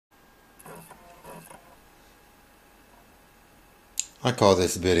I call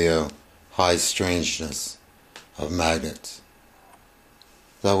this video High Strangeness of Magnets.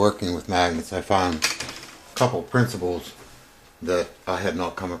 While working with magnets, I found a couple principles that I had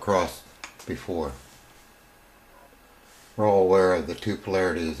not come across before. We're all aware of the two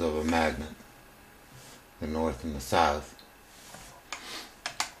polarities of a magnet, the north and the south.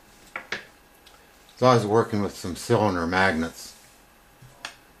 So I was working with some cylinder magnets.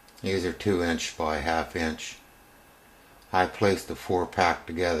 These are 2" by 1/2 inch. I placed the 4-pack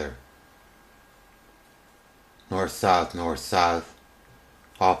together. North, south, north, south.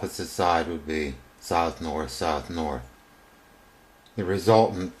 Opposite side would be south, north, south, north. The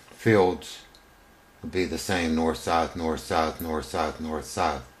resultant fields would be the same: north, south, north, south, north, south, north,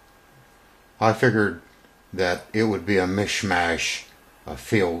 south. I figured that it would be a mishmash of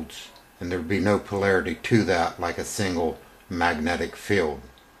fields and there would be no polarity to that like a single magnetic field.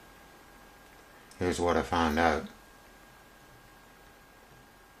 Here's what I found out.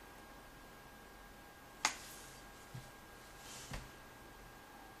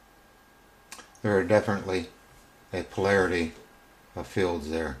 There are definitely a polarity of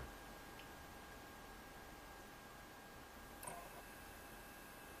fields there.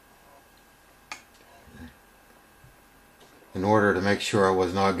 In order to make sure I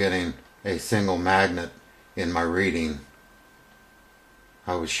was not getting a single magnet in my reading,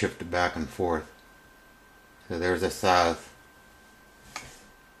 I would shift it back and forth. So there's a south.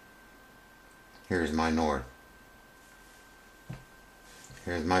 Here's my north.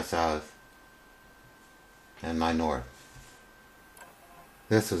 Here's my south and my north.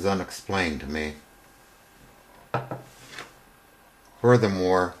 This was unexplained to me.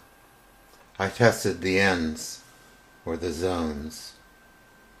 Furthermore, I tested the ends, or the zones.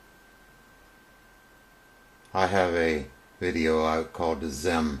 I have a video out called the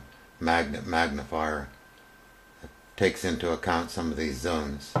ZEM Magnet Magnifier that takes into account some of these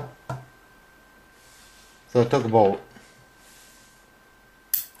zones. So I took a bolt,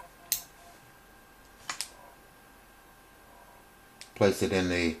 place it in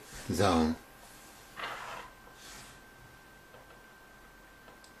the zone.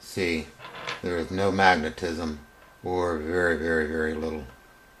 See, there is no magnetism, or very, very, very little.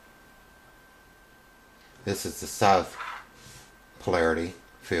 This is the south polarity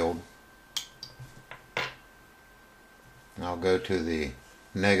field. I'll go to the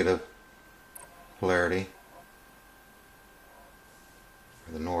negative polarity,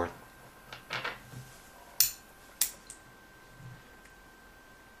 or the north.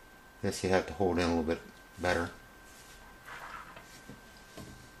 This you have to hold in a little bit better.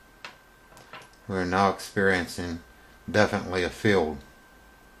 We're now experiencing definitely a field.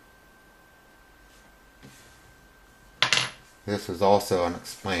 This is also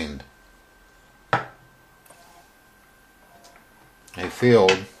unexplained. A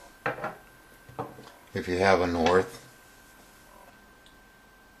field, if you have a north,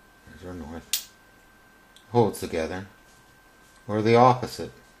 there's our north, holds together, or the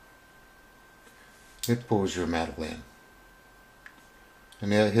opposite. It pulls your metal in.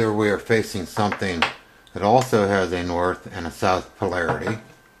 And here we are facing something that also has a north and a south polarity.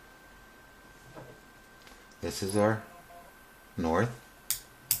 This is our north.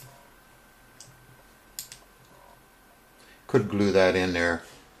 Could glue that in there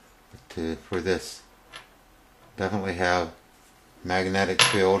for this. Definitely have magnetic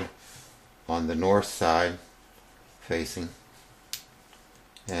field on the north side facing.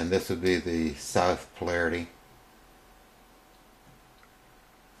 And this would be the south polarity.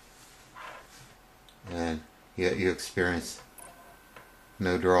 And yet you experience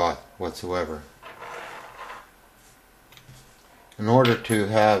no draw whatsoever. In order to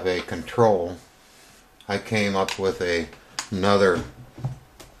have a control, I came up with another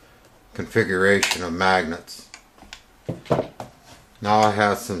configuration of magnets. Now I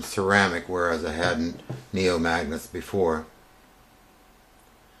have some ceramic, whereas I hadn't neomagnets before.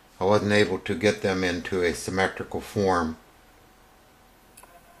 I wasn't able to get them into a symmetrical form,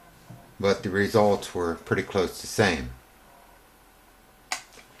 but the results were pretty close to the same.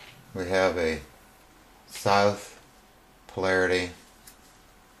 We have a south polarity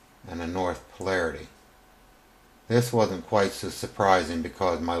and a north polarity. This wasn't quite so surprising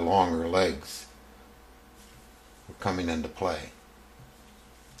because my longer legs were coming into play.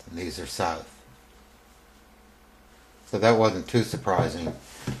 And these are south. So that wasn't too surprising.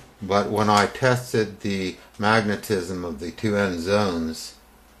 But when I tested the magnetism of the two end zones,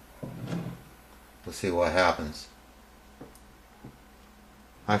 we'll see what happens.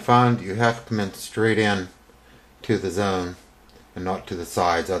 I found you have to come in straight in to the zone and not to the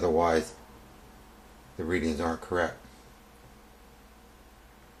sides, otherwise the readings aren't correct.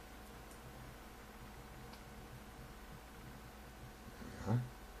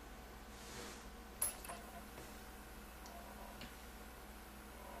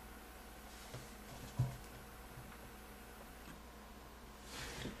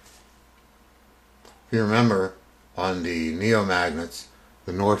 If you remember, on the neomagnets,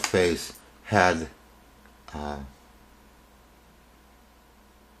 the north face had that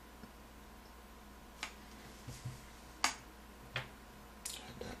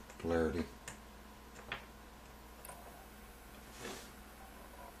polarity.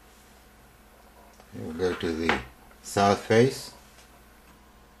 We'll go to the south face.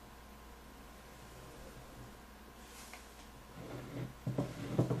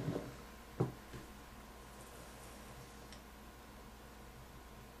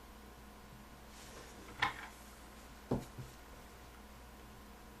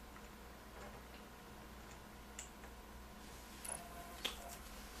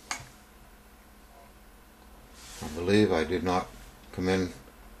 I believe I did not come in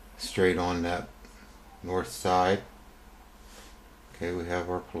straight on that north side. Okay, we have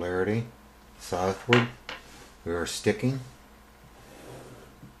our polarity southward. We are sticking.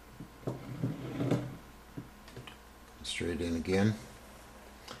 Straight in again.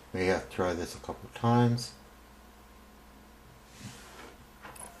 May have to try this a couple of times.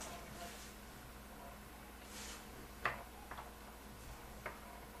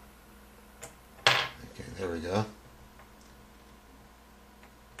 Okay, there we go.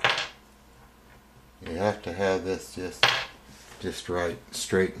 You have to have this just right,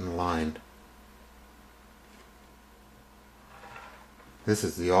 straight and lined. This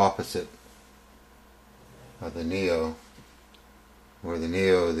is the opposite of the neo, where the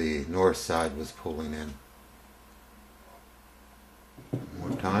neo, the north side, was pulling in. One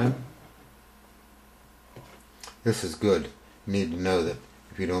more time. This is good. You need to know that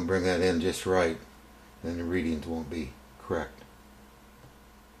if you don't bring that in just right, then the readings won't be correct.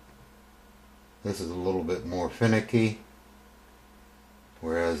 This is a little bit more finicky,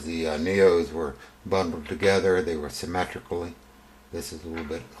 whereas the neos were bundled together, they were symmetrically. This is a little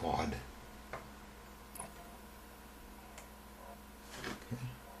bit odd. Okay.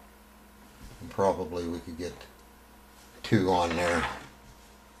 And probably we could get 2 on there.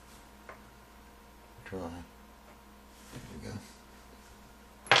 Try. There we go.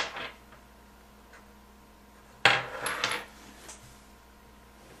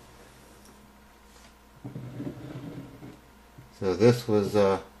 So this was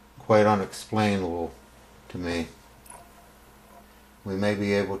quite unexplainable to me. We may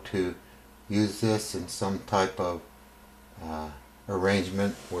be able to use this in some type of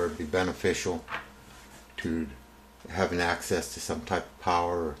arrangement where it would be beneficial to having access to some type of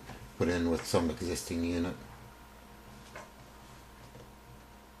power or put in with some existing unit.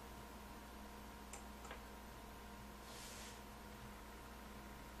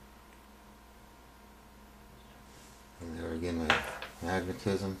 And there again we have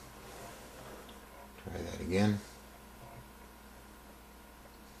magnetism. Try that again.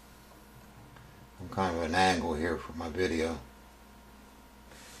 I'm kind of an angle here for my video.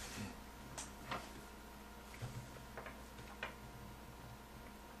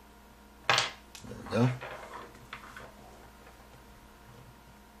 There we go.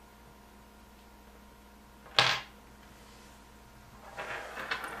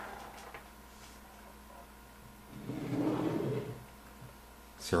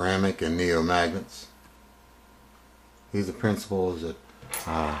 Ceramic and neomagnets. These are principles that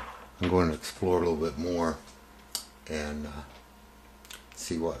I'm going to explore a little bit more and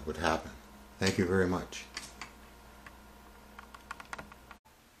see what would happen. Thank you very much.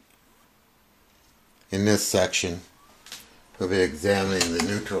 In this section, we'll be examining the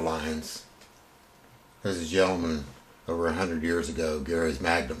neutral lines. There's a gentleman over 100 years ago, Gary's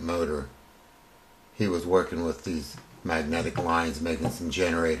magnet motor. He was working with these magnetic lines, making some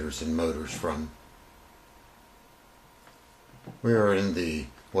generators and motors from. We are in the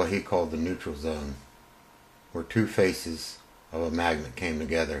what he called the neutral zone, where 2 faces of a magnet came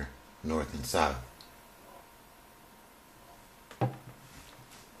together, north and south.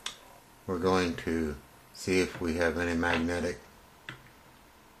 We're going to see if we have any magnetic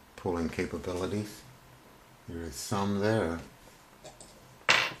pulling capabilities. There is some there,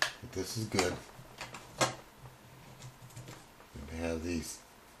 but this is good. We have these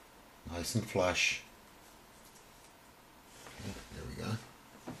nice and flush. Okay, there we go.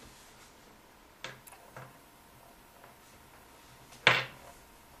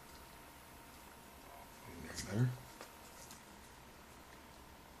 Better.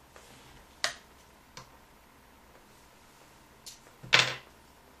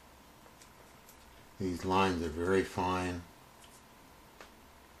 These lines are very fine.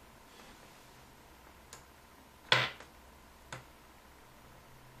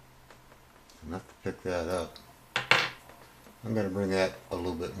 Enough to pick that up. I'm going to bring that a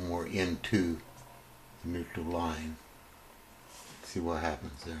little bit more into the neutral line. See what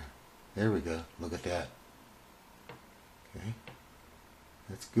happens there. There we go. Look at that. Okay.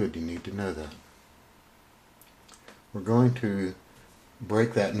 That's good. You need to know that. We're going to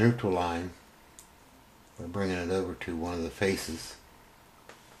break that neutral line by bringing it over to one of the faces.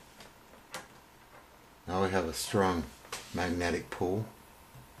 Now we have a strong magnetic pull.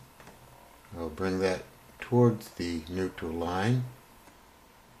 I'll bring that towards the neutral line.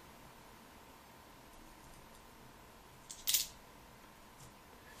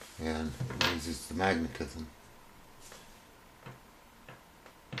 And it loses the magnetism.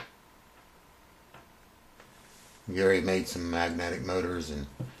 Gary made some magnetic motors and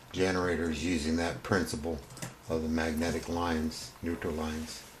generators using that principle of the magnetic lines, neutral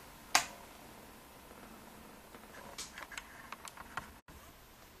lines.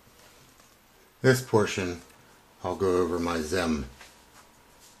 This portion I'll go over my ZEM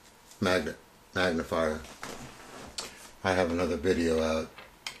magnifier. I have another video out,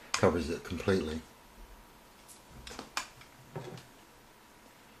 covers it completely.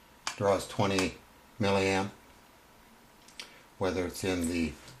 Draws 20 milliamp, whether it's in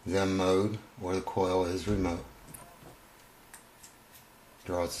the ZEM mode or the coil is remote.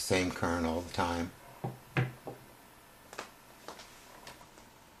 Draws the same current all the time.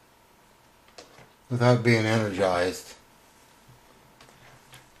 Without being energized,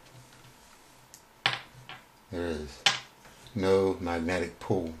 there is no magnetic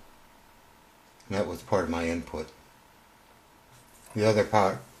pull. And that was part of my input. The other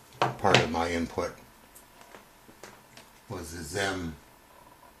part of my input was the ZEM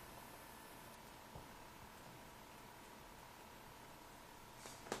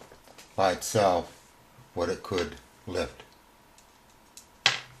by itself, what it could lift.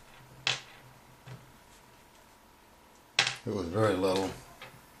 It was very little.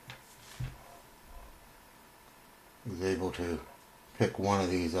 I was able to pick one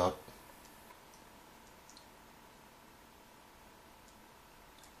of these up.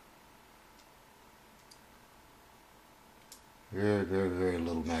 Very, very, very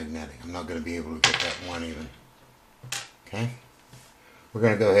little magnetic. I'm not going to be able to get that one even. Okay? We're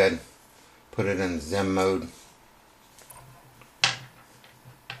going to go ahead and put it in ZEM mode. And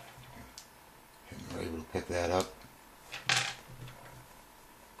we're able to pick that up.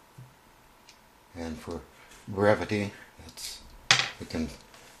 And for brevity, it can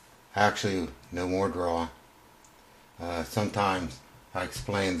actually no more draw. Sometimes I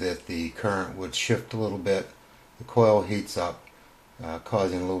explained that the current would shift a little bit. The coil heats up,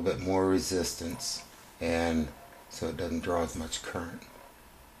 causing a little bit more resistance, and so it doesn't draw as much current.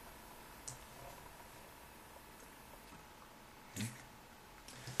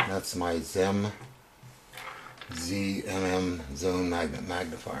 That's my ZEM ZMM zone magnet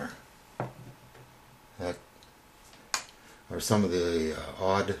magnifier. That are some of the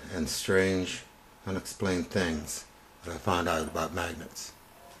odd and strange, unexplained things that I found out about magnets.